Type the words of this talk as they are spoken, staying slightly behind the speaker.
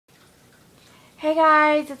Hey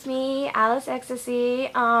guys, it's me, Alice Ecstasy.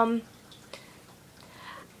 I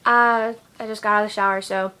just got out of the shower,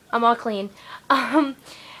 so I'm all clean.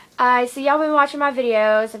 I see y'all been watching my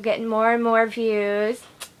videos. I'm getting more and more views.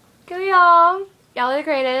 Go y'all! Y'all are the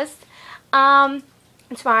greatest.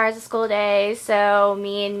 Tomorrow's a school day, so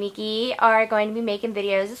me and Miki are going to be making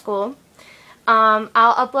videos at school. I'll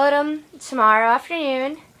upload them tomorrow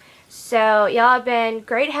afternoon. So y'all have been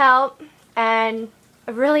great help and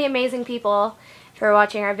really amazing people for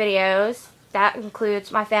watching our videos. That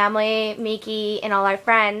includes my family, Miki, and all our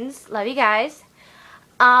friends. Love you guys.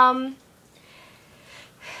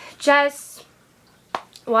 Just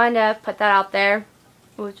wanted to put that out there.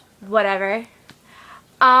 Whatever.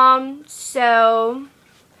 So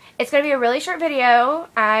it's going to be a really short video.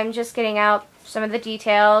 I'm just getting out some of the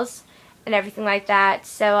details and everything like that.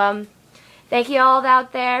 So, thank you all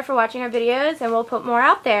out there for watching our videos, and we'll put more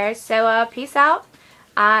out there. So, peace out.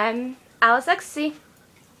 I'm Alice Ecstasy.